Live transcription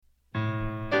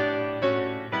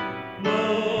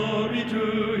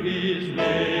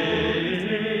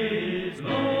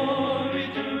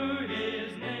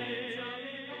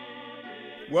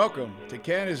Welcome to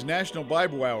Canada's National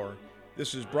Bible Hour.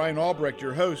 This is Brian Albrecht,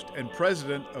 your host and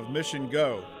president of Mission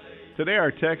Go. Today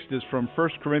our text is from 1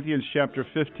 Corinthians chapter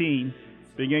 15,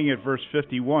 beginning at verse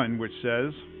 51, which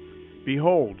says,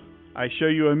 "Behold, I show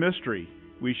you a mystery.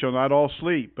 We shall not all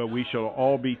sleep, but we shall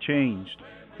all be changed.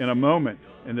 In a moment,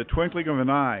 in the twinkling of an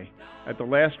eye, at the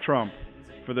last trump.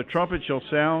 For the trumpet shall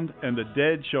sound, and the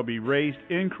dead shall be raised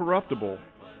incorruptible,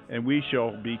 and we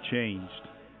shall be changed."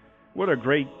 What a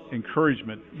great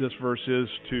encouragement this verse is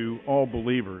to all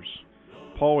believers.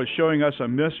 Paul is showing us a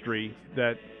mystery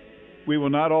that we will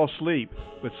not all sleep,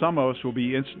 but some of us will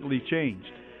be instantly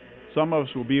changed. Some of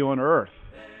us will be on earth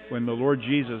when the Lord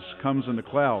Jesus comes in the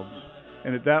clouds.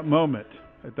 And at that moment,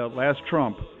 at that last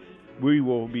trump, we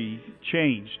will be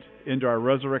changed into our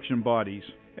resurrection bodies,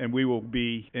 and we will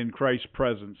be in Christ's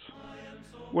presence.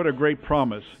 What a great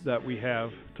promise that we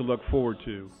have to look forward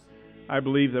to. I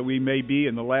believe that we may be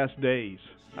in the last days.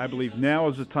 I believe now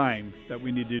is the time that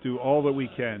we need to do all that we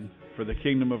can for the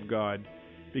kingdom of God,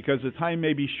 because the time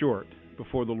may be short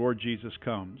before the Lord Jesus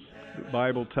comes. The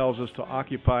Bible tells us to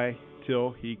occupy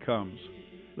till He comes.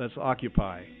 Let's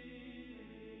occupy.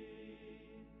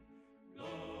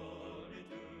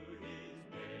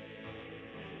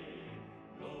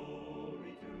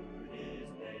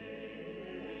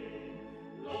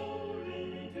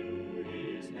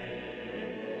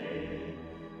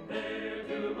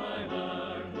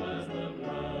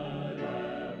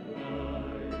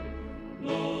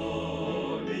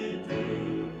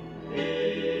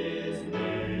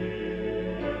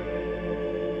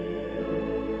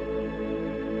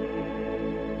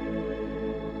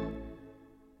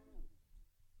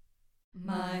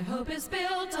 My hope is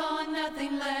built on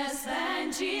nothing less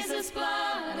than Jesus'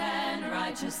 blood and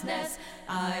righteousness.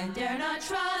 I dare not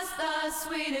trust the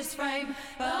sweetest frame,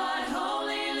 but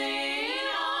wholly lean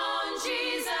on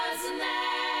Jesus'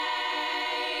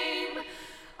 name.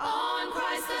 On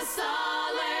Christ the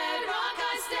solid rock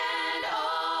I stand,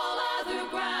 all other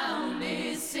ground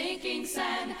is sinking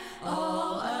sand.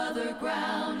 All other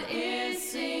ground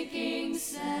is sinking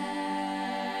sand.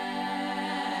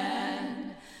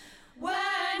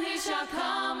 When He shall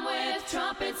come with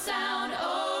trumpet sound,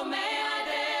 oh, may I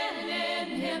then in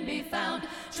Him be found,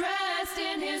 dressed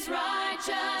in His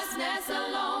righteousness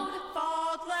alone,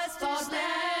 faultless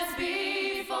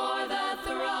before the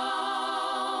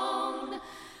throne.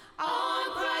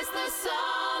 On Christ the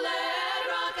solid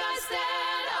rock I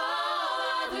stand, all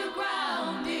other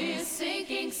ground is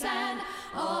sinking sand.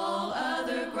 All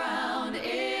other ground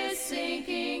is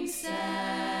sinking sand.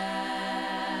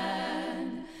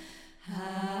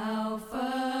 How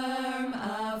firm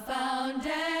a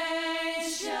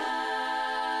foundation,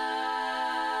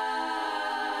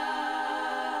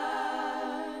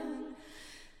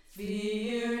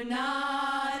 fear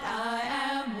not, I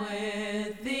am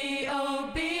with thee,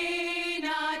 oh, be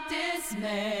not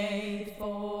dismayed,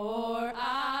 for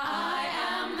I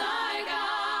am thy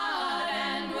God,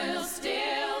 and will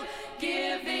still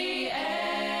give thee aid.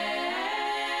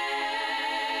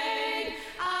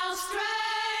 I'll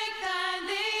strengthen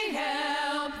thee,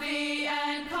 help thee,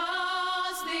 and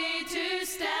cause thee to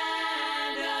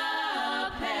stand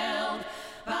upheld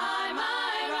by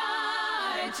my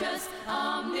righteous,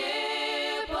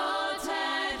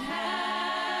 omnipotent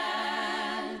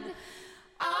hand.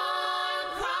 On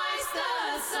Christ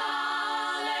the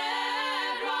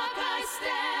solid rock I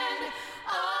stand,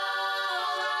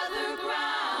 all other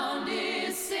ground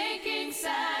is sinking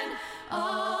sand.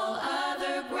 All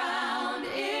other ground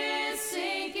is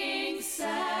sinking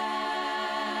sand.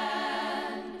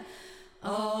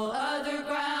 All other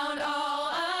ground, all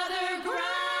other ground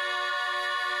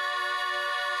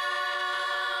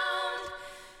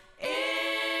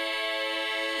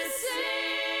is sinking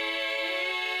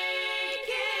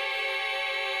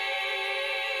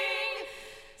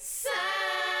sand.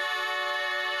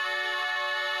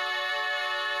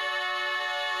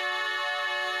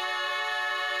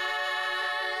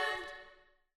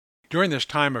 During this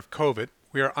time of COVID,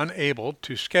 we are unable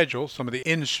to schedule some of the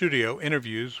in-studio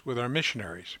interviews with our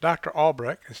missionaries. Dr.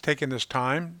 Albrecht has taken this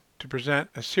time to present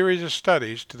a series of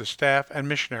studies to the staff and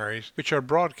missionaries which are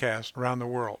broadcast around the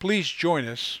world. Please join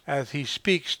us as he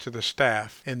speaks to the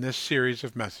staff in this series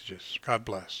of messages. God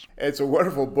bless. It's a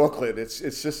wonderful booklet. It's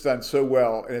just done so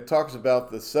well, and it talks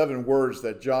about the 7 words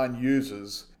that John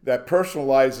uses that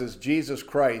personalizes Jesus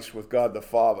Christ with God the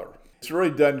Father. It's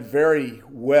really done very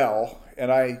well,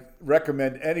 and I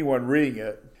recommend anyone reading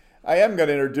it. I am going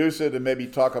to introduce it and maybe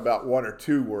talk about one or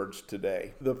two words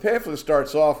today. The pamphlet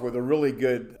starts off with a really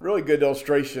good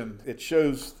illustration. It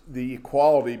shows the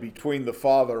equality between the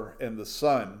Father and the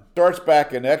Son. It starts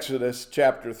back in Exodus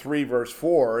chapter 3, verse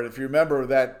 4. And if you remember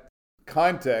that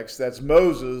context, that's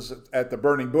Moses at the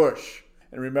burning bush.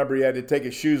 And remember, he had to take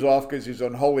his shoes off because he's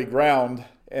on holy ground.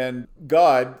 And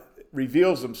God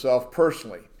reveals himself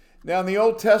personally. Now, in the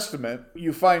Old Testament,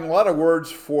 you find a lot of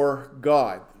words for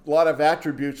God. A lot of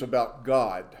attributes about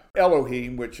God.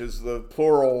 Elohim, which is the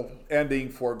plural ending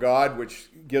for God, which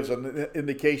gives an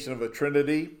indication of a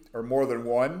trinity or more than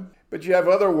one. But you have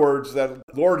other words that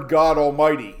Lord God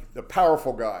Almighty, the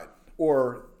powerful God,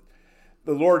 or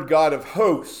the Lord God of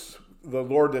hosts, the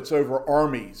Lord that's over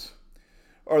armies,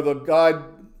 or the God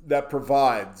that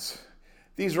provides.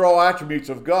 These are all attributes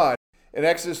of God. In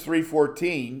Exodus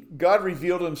 3:14, God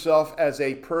revealed himself as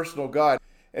a personal God.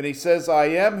 And he says, I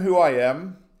am who I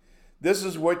am. This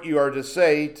is what you are to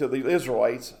say to the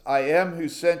Israelites. I am who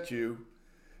sent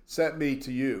me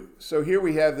to you. So here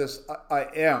we have this I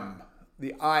am,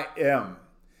 the I am.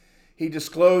 He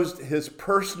disclosed his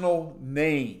personal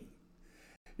name.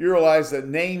 You realize that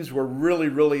names were really,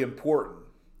 really important.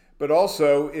 But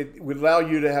also, it would allow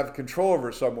you to have control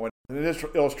over someone. And this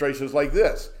illustration is like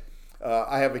this.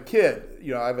 I have a kid.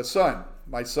 I have a son.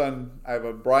 My son, I have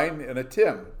a Brian and a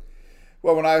Tim.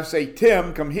 Well, when I say,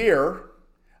 Tim, come here,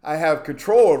 I have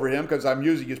control over him because I'm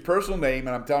using his personal name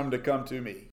and I'm telling him to come to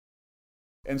me.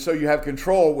 And so you have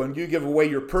control. When you give away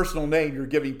your personal name, you're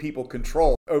giving people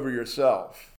control over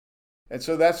yourself. And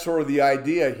so that's sort of the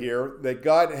idea here, that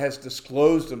God has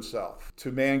disclosed himself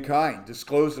to mankind,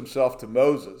 disclosed himself to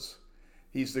Moses.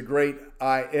 He's the great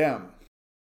I am.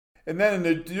 And then in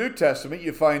the New Testament,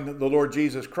 you find the Lord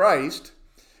Jesus Christ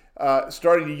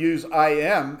starting to use I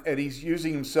am, and he's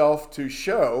using himself to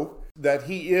show that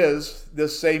he is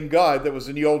this same God that was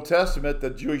in the Old Testament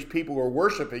that Jewish people were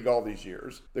worshiping all these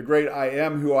years. The great I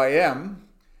am who I am,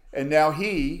 and now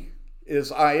he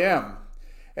is I am.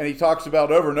 And he talks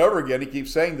about over and over again, he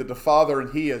keeps saying that the Father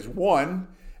and he is one,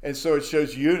 and so it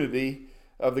shows unity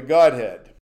of the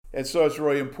Godhead. And so it's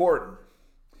really important.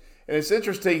 And it's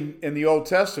interesting in the Old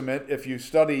Testament, if you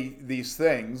study these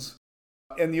things,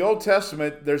 in the Old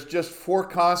Testament, there's just 4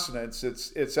 consonants.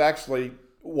 It's actually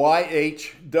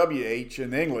YHWH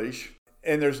in English,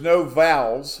 and there's no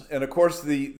vowels. And of course,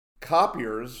 the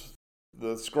copiers,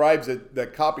 the scribes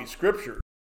that copy Scripture,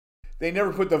 they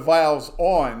never put the vowels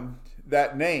on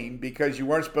that name because you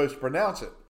weren't supposed to pronounce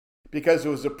it, because it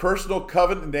was a personal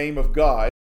covenant name of God,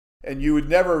 and you would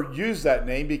never use that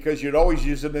name because you'd always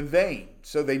use it in vain.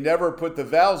 So they never put the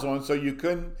vowels on, so you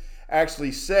couldn't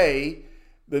actually say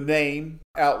the name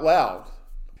out loud.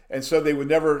 And so they would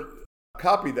never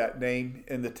copy that name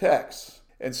in the text.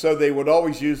 And so they would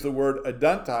always use the word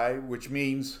Adonai, which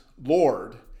means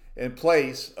Lord, in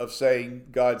place of saying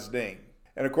God's name.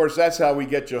 And of course, that's how we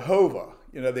get Jehovah.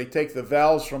 They take the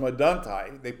vowels from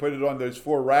Adonai, they put it on those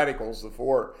 4 radicals, the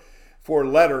four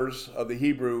letters of the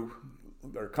Hebrew,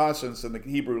 or consonants in the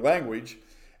Hebrew language,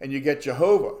 and you get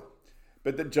Jehovah.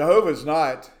 But Jehovah is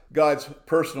not God's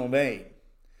personal name.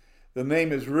 The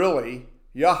name is really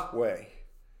Yahweh.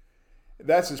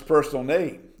 That's his personal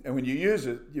name. And when you use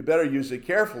it, you better use it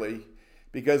carefully,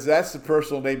 because that's the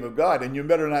personal name of God, and you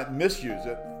better not misuse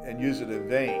it and use it in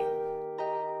vain.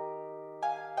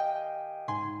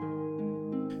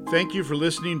 Thank you for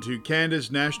listening to Canada's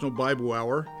National Bible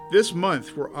Hour. This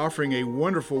month, we're offering a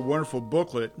wonderful, wonderful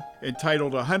booklet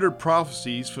entitled 100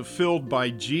 Prophecies Fulfilled by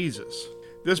Jesus.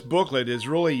 This booklet is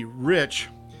really rich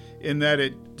in that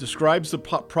it describes the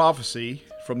prophecy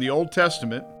from the Old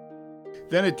Testament,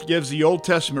 then it gives the Old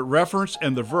Testament reference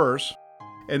and the verse,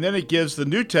 and then it gives the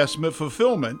New Testament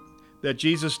fulfillment that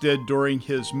Jesus did during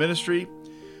his ministry.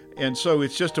 And so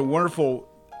it's just a wonderful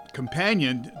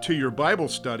companion to your Bible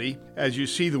study as you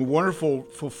see the wonderful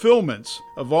fulfillments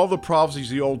of all the prophecies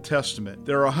of the Old Testament.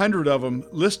 There are 100 of them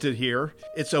listed here.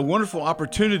 It's a wonderful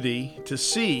opportunity to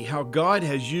see how God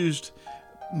has used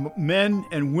men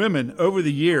and women over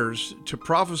the years to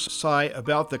prophesy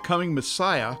about the coming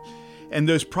Messiah, and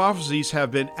those prophecies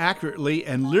have been accurately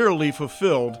and literally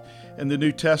fulfilled in the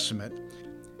New Testament.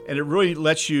 And it really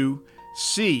lets you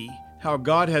see how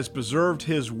God has preserved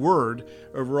his word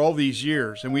over all these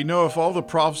years. And we know if all the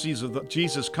prophecies of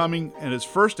Jesus coming and his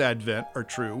first advent are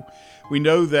true, we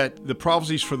know that the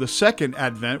prophecies for the second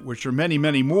advent, which are many,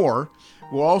 many more,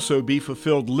 will also be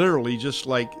fulfilled literally, just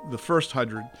like the first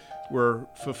 100 were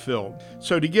fulfilled.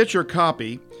 So to get your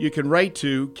copy, you can write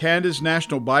to Canada's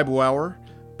National Bible Hour,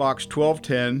 Box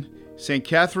 1210, St.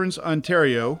 Catharines,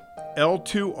 Ontario,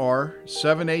 L2R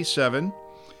 7A7,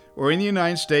 or in the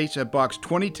United States at Box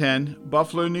 2010,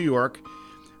 Buffalo, New York,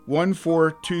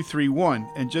 14231,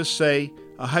 and just say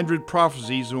 100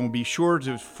 Prophecies, and we'll be sure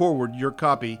to forward your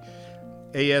copy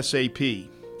ASAP.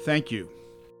 Thank you.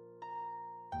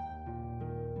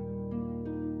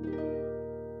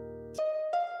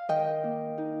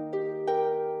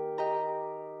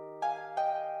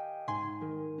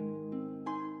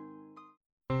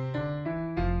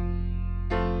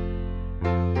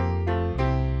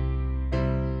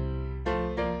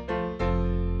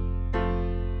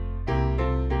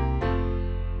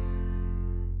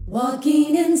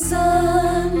 Walking in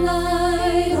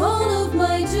sunlight all of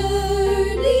my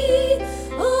journey,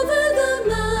 over the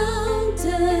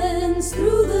mountains,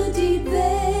 through the deep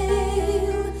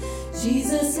vale.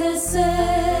 Jesus has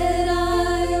said,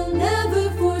 I'll never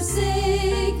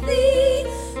forsake thee,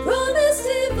 promise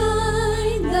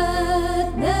divine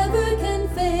that never can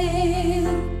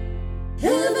fail.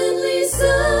 Heavenly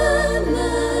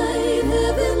sunlight,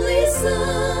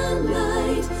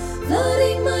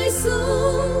 flooding my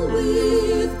soul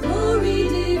with glory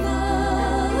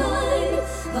divine.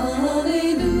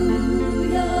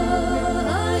 Hallelujah,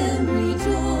 I am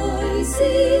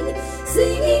rejoicing,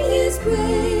 singing his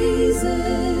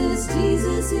praises.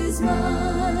 Jesus is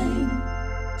mine.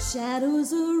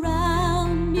 Shadows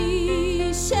around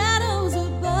me, shadows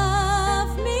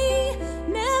above me,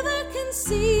 never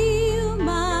conceal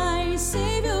my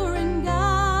Savior and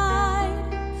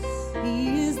guide.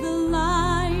 He is the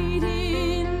light,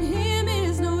 in him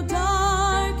is no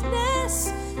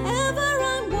darkness. Ever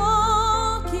I'm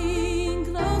walking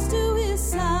close to his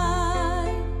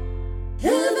side.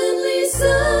 Heavenly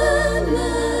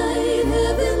sunlight,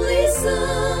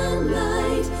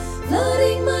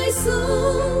 flooding my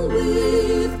soul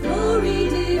with glory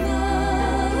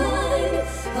divine.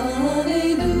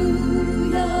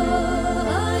 Hallelujah,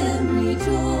 I am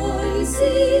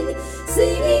rejoicing,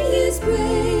 singing his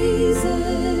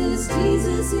praises.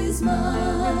 Jesus is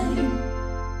mine.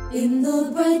 In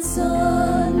the bright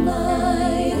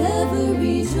sunlight, ever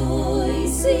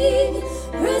rejoicing,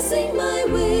 pressing my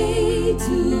way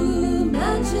to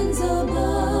mansions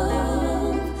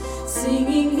above,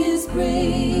 singing his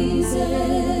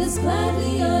praises.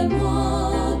 Gladly I'm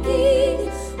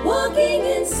walking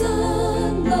in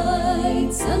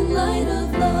sunlight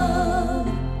of love.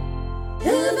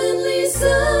 Heavenly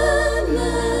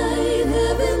sunlight,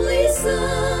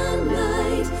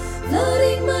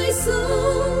 flooding my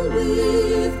soul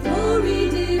with glory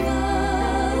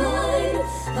divine.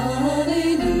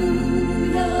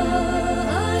 Hallelujah,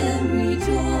 I am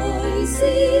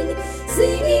rejoicing,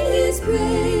 singing his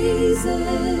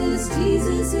praises.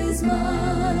 Jesus is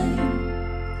mine.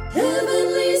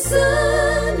 Heavenly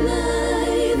sunlight,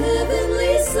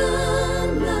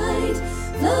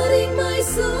 flooding my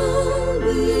soul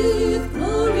with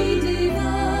glory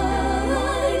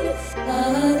divine.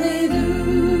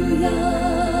 Hallelujah,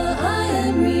 I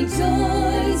am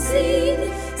rejoicing,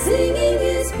 singing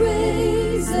his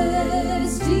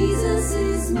praises. Jesus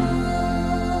is mine.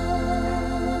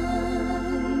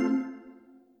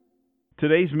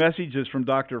 Today's message is from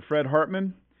Dr. Fred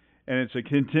Hartman, and it's a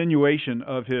continuation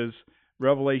of his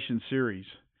Revelation series.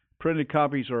 Printed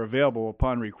copies are available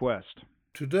upon request.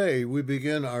 Today we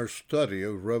begin our study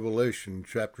of Revelation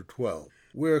chapter 12.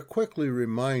 We are quickly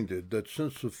reminded that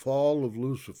since the fall of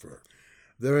Lucifer,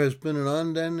 there has been an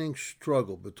unending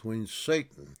struggle between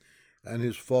Satan and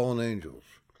his fallen angels,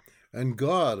 and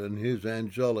God and his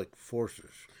angelic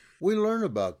forces. We learn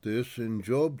about this in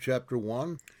Job chapter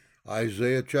 1,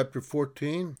 Isaiah chapter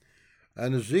 14,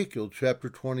 and Ezekiel chapter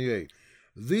 28.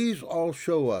 These all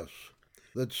show us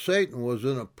that Satan was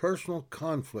in a personal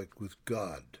conflict with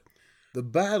God. The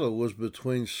battle was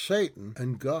between Satan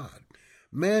and God.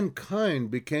 Mankind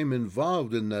became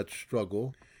involved in that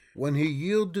struggle when he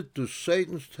yielded to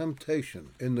Satan's temptation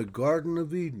in the Garden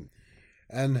of Eden,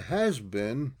 and has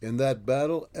been in that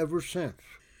battle ever since.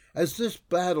 As this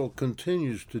battle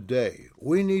continues today,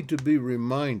 we need to be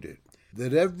reminded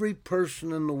that every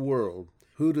person in the world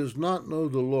who does not know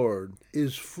the Lord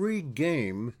is free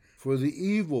game for the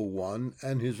evil one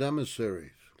and his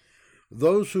emissaries.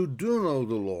 Those who do know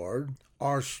the Lord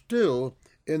are still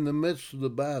in the midst of the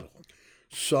battle.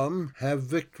 Some have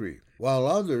victory, while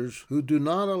others who do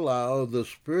not allow the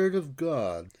Spirit of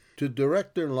God to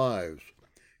direct their lives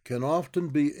can often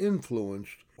be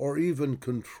influenced or even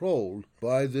controlled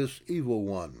by this evil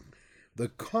one. The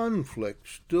conflict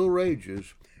still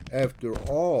rages after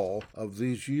all of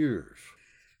these years.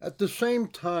 At the same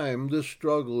time this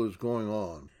struggle is going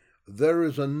on, there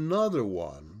is another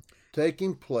one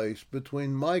taking place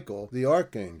between Michael, the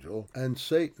archangel, and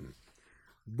Satan.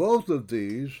 Both of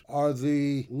these are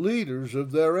the leaders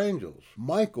of their angels.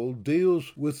 Michael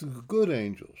deals with the good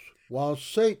angels, while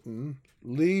Satan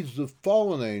leads the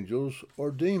fallen angels or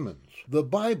demons. The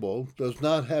Bible does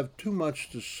not have too much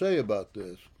to say about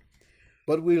this,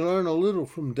 but we learn a little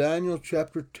from Daniel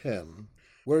chapter 10,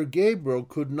 where Gabriel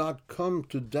could not come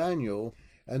to Daniel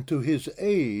and to his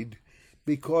aid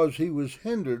because he was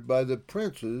hindered by the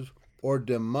princes or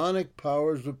demonic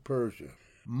powers of Persia.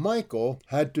 Michael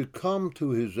had to come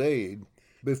to his aid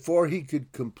before he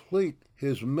could complete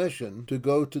his mission to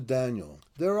go to Daniel.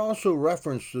 There are also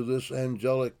reference to this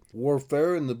angelic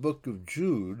warfare in the book of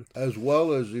Jude, as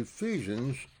well as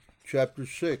Ephesians chapter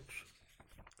 6.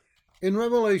 In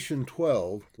Revelation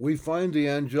 12, we find the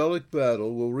angelic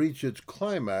battle will reach its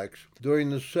climax during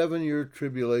the 7-year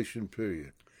tribulation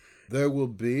period. There will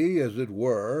be, as it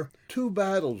were, 2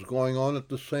 battles going on at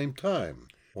the same time,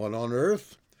 one on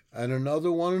earth and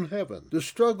another one in heaven. The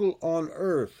struggle on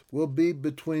earth will be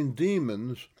between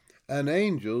demons and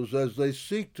angels as they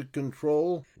seek to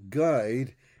control,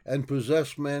 guide, and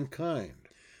possess mankind.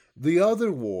 The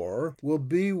other war will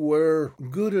be where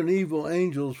good and evil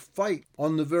angels fight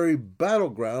on the very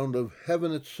battleground of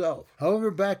heaven itself. However,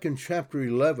 back in chapter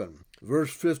 11,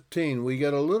 verse 15, we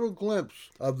get a little glimpse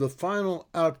of the final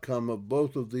outcome of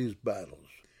both of these battles,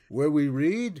 where we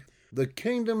read, "The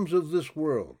kingdoms of this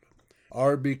world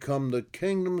are become the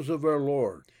kingdoms of our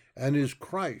Lord and his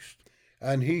Christ,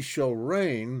 and he shall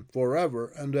reign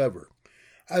forever and ever."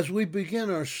 As we begin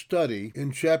our study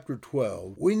in chapter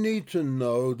 12, we need to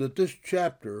know that this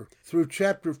chapter through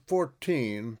chapter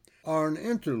 14 are an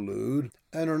interlude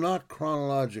and are not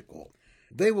chronological.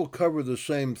 They will cover the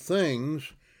same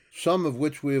things, some of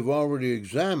which we have already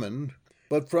examined,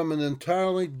 but from an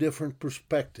entirely different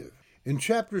perspective. In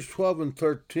chapters 12 and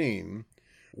 13,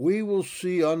 we will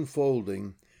see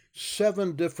unfolding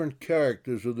 7 different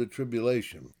characters of the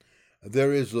tribulation.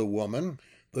 There is the woman,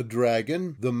 the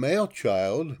dragon, the male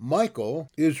child, Michael,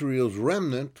 Israel's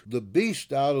remnant, the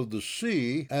beast out of the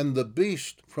sea, and the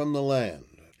beast from the land.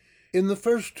 In the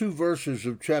first 2 verses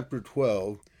of chapter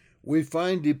 12, we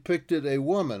find depicted a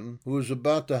woman who is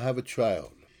about to have a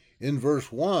child. In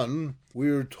verse 1, we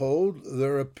are told,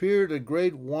 "There appeared a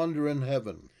great wonder in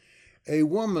heaven, a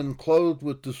woman clothed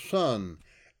with the sun,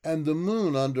 and the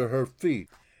moon under her feet,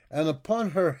 and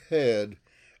upon her head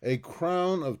a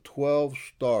crown of 12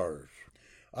 stars."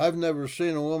 I've never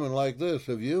seen a woman like this,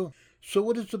 have you? So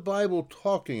what is the Bible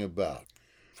talking about?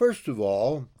 First of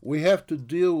all, we have to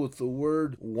deal with the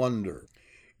word wonder.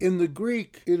 In the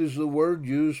Greek, it is the word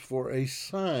used for a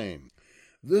sign.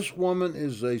 This woman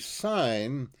is a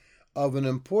sign of an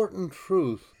important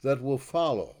truth that will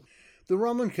follow. The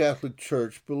Roman Catholic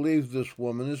Church believes this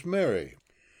woman is Mary.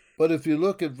 But if you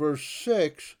look at verse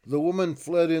 6, the woman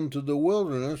fled into the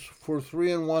wilderness for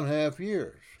 3.5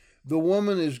 years. The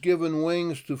woman is given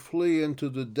wings to flee into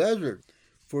the desert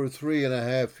for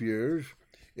 3.5 years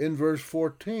in verse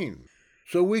 14.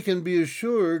 So we can be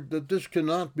assured that this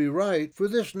cannot be right, for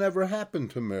this never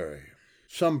happened to Mary.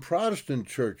 Some Protestant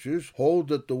churches hold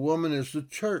that the woman is the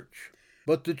church,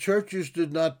 but the churches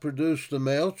did not produce the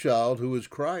male child who is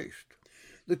Christ.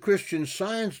 The Christian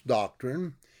Science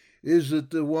doctrine is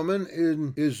that the woman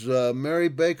is Mary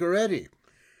Baker Eddy.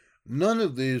 None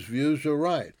of these views are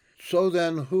right. So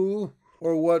then, who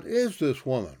or what is this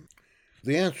woman?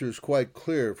 The answer is quite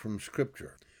clear from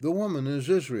Scripture. The woman is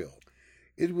Israel.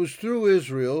 It was through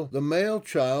Israel the male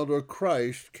child or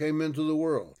Christ came into the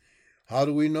world. How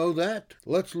do we know that?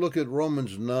 Let's look at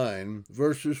Romans 9,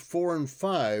 verses 4 and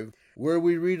 5, where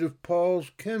we read of Paul's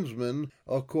kinsmen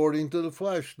according to the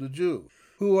flesh, the Jew,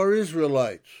 who are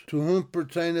Israelites, to whom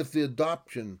pertaineth the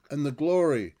adoption and the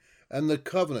glory and the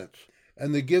covenants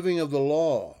and the giving of the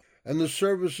law, and the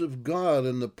service of God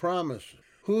and the promise,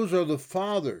 whose are the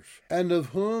fathers, and of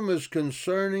whom as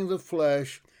concerning the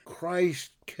flesh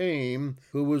Christ came,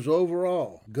 who was over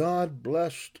all, God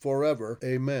blessed forever.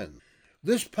 Amen.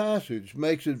 This passage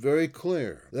makes it very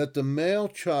clear that the male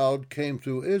child came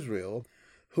through Israel,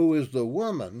 who is the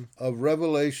woman of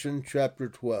Revelation chapter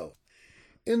 12.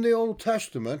 In the Old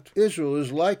Testament, Israel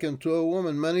is likened to a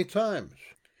woman many times.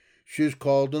 She is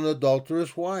called an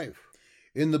adulterous wife.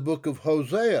 In the book of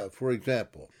Hosea, for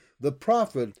example, the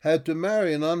prophet had to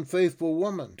marry an unfaithful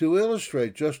woman to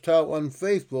illustrate just how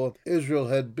unfaithful Israel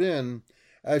had been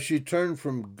as she turned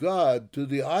from God to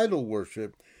the idol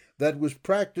worship that was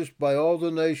practiced by all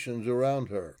the nations around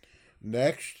her.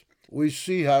 Next, we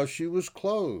see how she was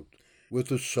clothed, with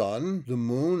the sun, the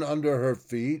moon under her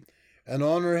feet, and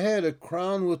on her head a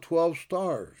crown with 12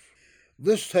 stars.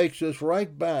 This takes us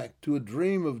right back to a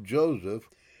dream of Joseph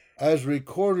as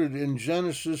recorded in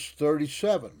Genesis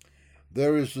 37.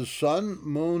 There is the sun,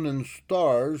 moon, and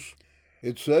stars.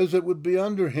 It says it would be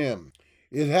under him.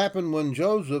 It happened when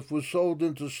Joseph was sold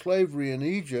into slavery in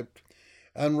Egypt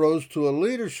and rose to a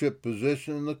leadership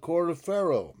position in the court of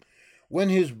Pharaoh. When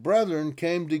his brethren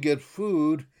came to get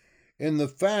food in the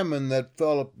famine that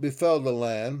befell the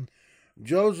land,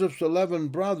 Joseph's 11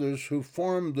 brothers, who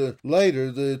formed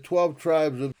later the 12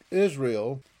 tribes of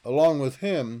Israel, along with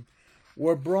him,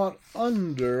 were brought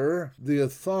under the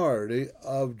authority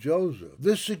of Joseph.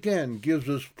 This again gives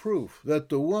us proof that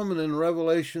the woman in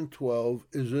Revelation 12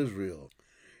 is Israel.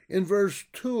 In verse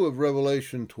 2 of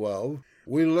Revelation 12,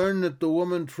 we learn that the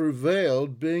woman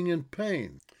travailed, being in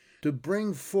pain, to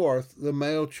bring forth the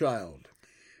male child.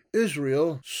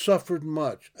 Israel suffered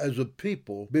much as a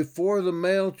people before the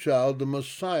male child, the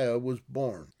Messiah, was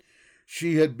born.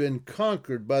 She had been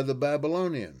conquered by the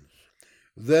Babylonians,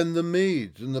 then the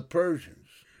Medes and the Persians,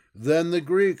 then the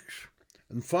Greeks,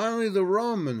 and finally the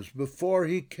Romans before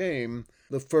he came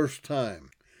the first time.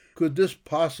 Could this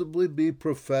possibly be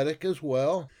prophetic as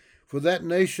well? For that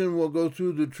nation will go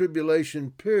through the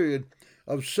tribulation period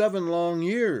of 7 long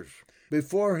years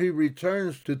before he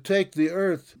returns to take the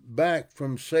earth back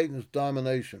from Satan's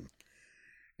domination.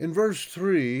 In verse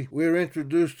 3, we are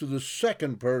introduced to the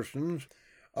second person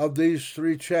of these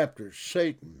 3 chapters,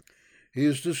 Satan. He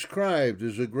is described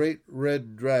as a great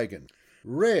red dragon.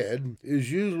 Red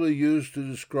is usually used to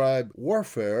describe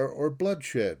warfare or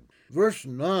bloodshed. Verse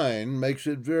 9 makes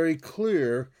it very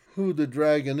clear who the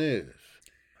dragon is.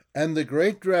 And the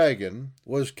great dragon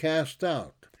was cast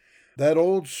out, that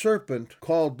old serpent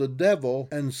called the devil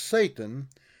and Satan,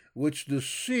 which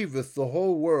deceiveth the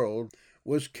whole world,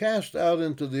 was cast out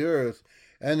into the earth,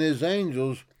 and his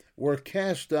angels were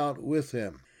cast out with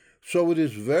him. So it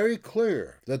is very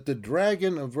clear that the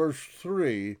dragon of verse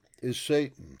 3 is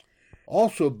Satan.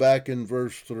 Also back in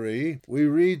verse 3, we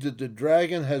read that the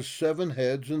dragon has 7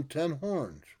 heads and 10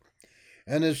 horns,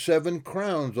 and has 7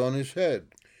 crowns on his head.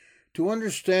 To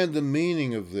understand the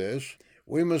meaning of this,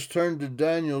 we must turn to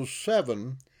Daniel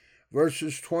 7,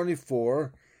 verses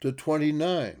 24 to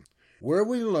 29, where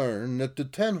we learn that the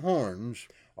 10 horns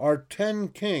are 10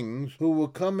 kings who will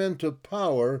come into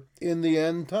power in the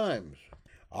end times.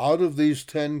 Out of these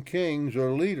 10 kings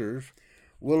or leaders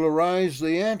will arise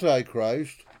the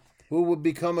Antichrist, who will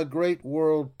become a great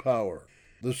world power.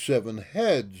 The 7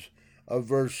 heads of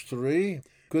verse 3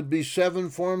 could be 7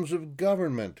 forms of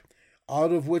government,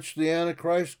 out of which the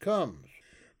Antichrist comes.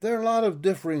 There are a lot of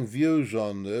differing views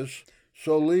on this,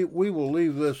 so we will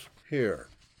leave this here.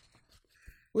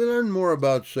 We learn more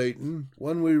about Satan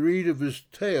when we read of his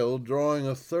tail drawing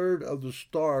 1/3 of the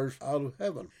stars out of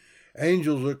heaven.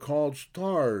 Angels are called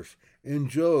stars in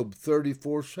Job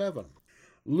 34:7.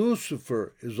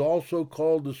 Lucifer is also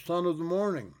called the son of the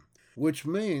morning, which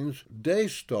means day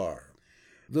star.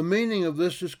 The meaning of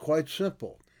this is quite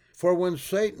simple. For when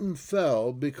Satan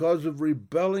fell because of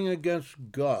rebelling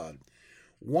against God,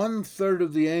 1/3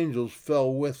 of the angels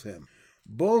fell with him.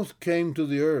 Both came to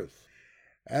the earth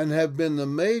and have been the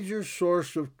major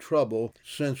source of trouble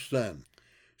since then.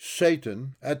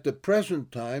 Satan, at the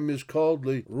present time, is called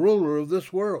the ruler of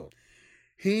this world.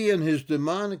 He and his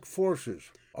demonic forces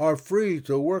are free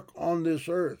to work on this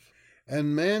earth,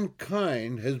 and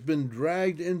mankind has been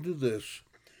dragged into this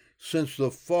since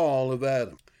the fall of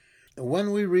Adam.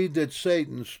 When we read that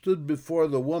Satan stood before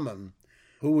the woman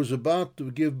who was about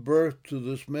to give birth to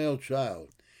this male child,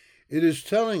 it is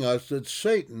telling us that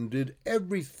Satan did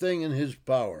everything in his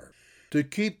power to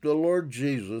keep the Lord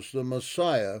Jesus, the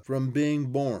Messiah, from being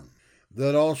born.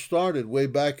 That all started way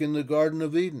back in the Garden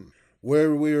of Eden,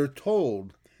 where we are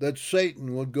told that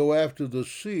Satan would go after the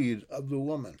seed of the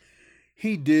woman.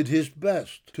 He did his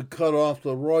best to cut off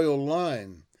the royal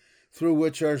line through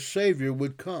which our Savior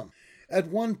would come. At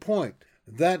one point,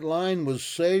 that line was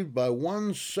saved by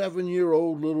one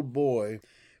 7-year-old little boy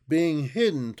being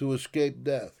hidden to escape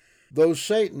death. Though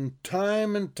Satan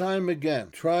time and time again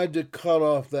tried to cut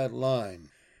off that line,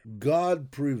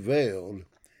 God prevailed,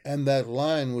 and that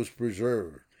line was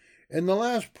preserved. In the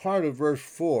last part of verse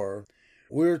 4,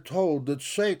 we are told that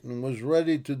Satan was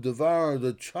ready to devour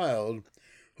the child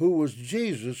who was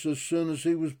Jesus as soon as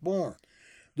he was born.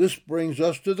 This brings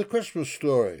us to the Christmas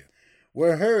story,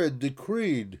 where Herod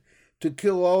decreed to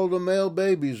kill all the male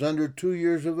babies under 2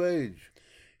 years of age.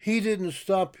 He didn't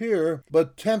stop here,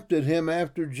 but tempted him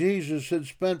after Jesus had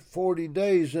spent 40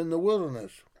 days in the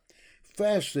wilderness,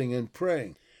 fasting and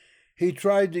praying. He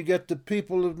tried to get the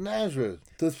people of Nazareth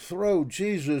to throw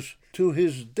Jesus to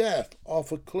his death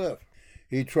off a cliff.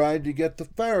 He tried to get the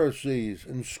Pharisees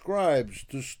and scribes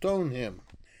to stone him.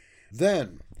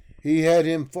 Then he had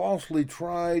him falsely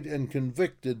tried and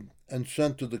convicted and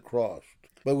sent to the cross.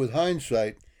 But with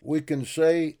hindsight, we can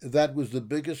say that was the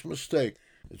biggest mistake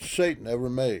that Satan ever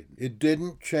made. It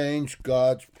didn't change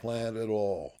God's plan at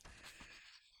all.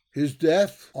 His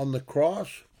death on the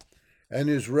cross and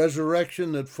his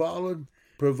resurrection that followed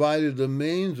provided the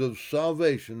means of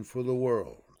salvation for the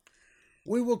world.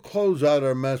 We will close out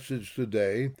our message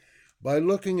today by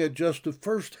looking at just the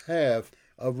first half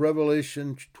of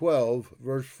Revelation 12,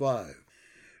 verse 5.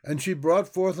 And she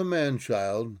brought forth a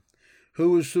man-child,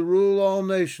 who was to rule all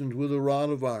nations with a rod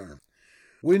of iron.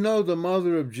 We know the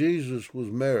mother of Jesus was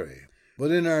Mary,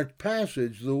 but in our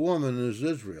passage the woman is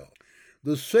Israel.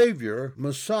 The Savior,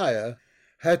 Messiah,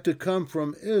 had to come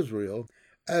from Israel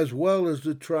as well as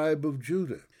the tribe of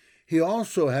Judah. He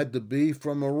also had to be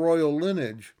from a royal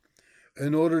lineage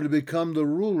in order to become the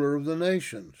ruler of the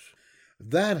nations.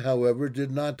 That, however,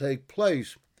 did not take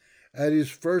place at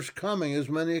his first coming as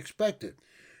many expected,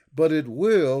 but it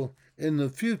will in the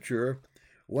future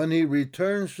when he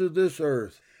returns to this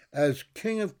earth as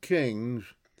King of Kings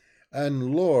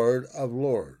and Lord of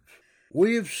Lords.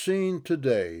 We have seen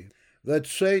today that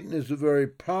Satan is very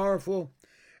powerful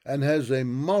and has a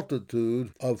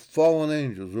multitude of fallen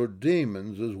angels or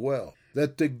demons as well,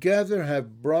 that together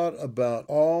have brought about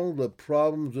all the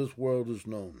problems this world has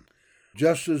known.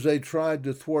 Just as they tried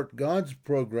to thwart God's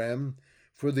program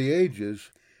for the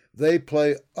ages, they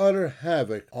play utter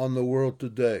havoc on the world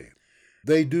today.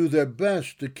 They do their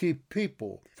best to keep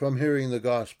people from hearing the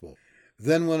gospel.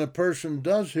 Then when a person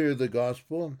does hear the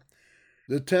gospel,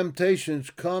 the temptations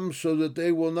come so that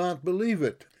they will not believe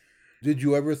it. Did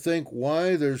you ever think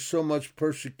why there's so much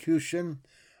persecution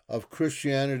of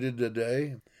Christianity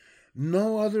today?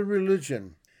 No other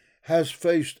religion has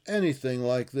faced anything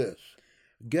like this.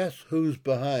 Guess who's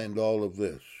behind all of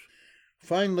this?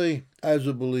 Finally, as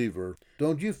a believer,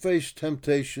 don't you face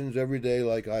temptations every day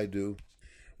like I do?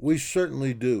 We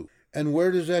certainly do. And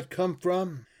where does that come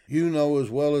from? You know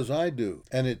as well as I do,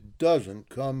 and it doesn't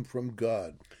come from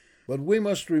God. But we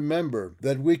must remember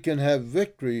that we can have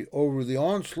victory over the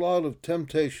onslaught of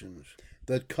temptations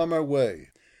that come our way,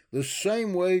 the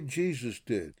same way Jesus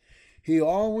did. He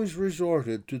always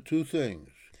resorted to two things.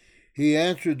 He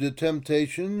answered the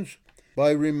temptations by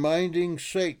reminding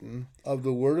Satan of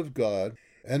the Word of God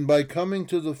and by coming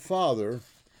to the Father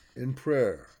in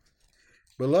prayer.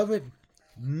 Beloved,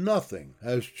 nothing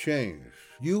has changed.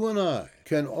 You and I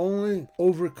can only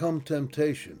overcome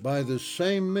temptation by the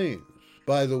same means,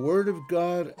 by the Word of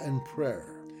God and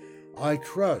prayer. I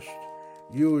trust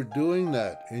you are doing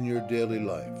that in your daily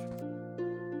life.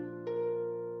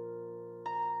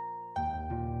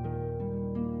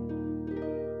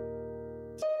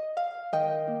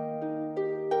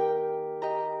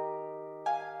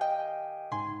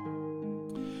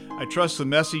 I trust the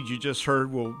message you just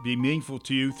heard will be meaningful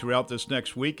to you throughout this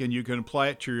next week, and you can apply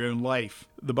it to your own life.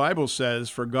 The Bible says,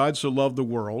 "For God so loved the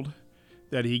world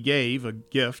that he gave a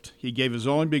gift. He gave his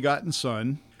only begotten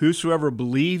Son. Whosoever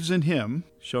believes in him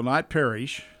shall not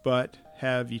perish, but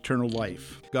have eternal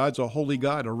life." God's a holy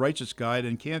God, a righteous God,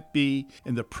 and can't be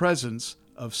in the presence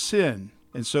of sin.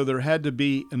 And so there had to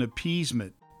be an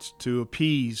appeasement to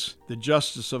appease the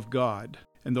justice of God.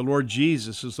 And the Lord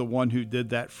Jesus is the one who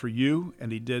did that for you,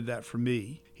 and he did that for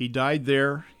me. He died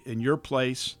there in your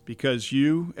place because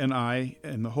you and I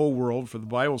and the whole world, for the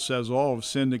Bible says all have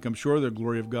sinned and come short of the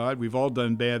glory of God. We've all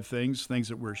done bad things, things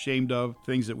that we're ashamed of,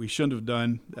 things that we shouldn't have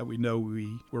done, that we know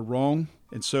we were wrong.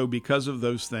 And so because of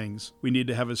those things, we need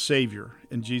to have a Savior,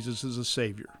 and Jesus is a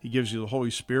Savior. He gives you the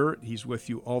Holy Spirit. He's with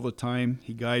you all the time.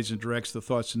 He guides and directs the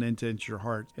thoughts and intents of your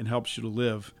heart and helps you to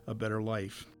live a better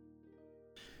life.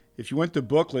 If you want the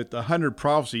booklet, The 100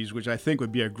 Prophecies, which I think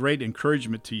would be a great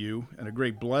encouragement to you and a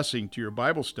great blessing to your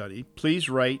Bible study, please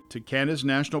write to Canada's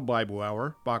National Bible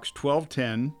Hour, Box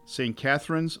 1210, St.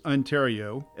 Catharines,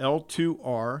 Ontario,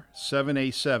 L2R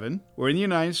 7A7, or in the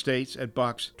United States at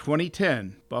Box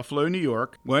 2010, Buffalo, New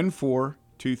York,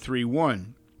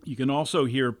 14231. You can also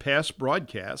hear past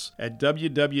broadcasts at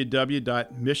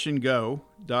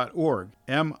www.missiongo.org,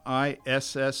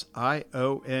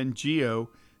 MISSIONGO.org.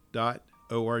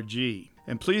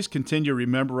 And please continue to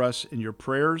remember us in your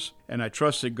prayers, and I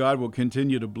trust that God will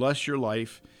continue to bless your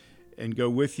life and go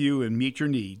with you and meet your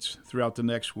needs throughout the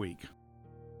next week.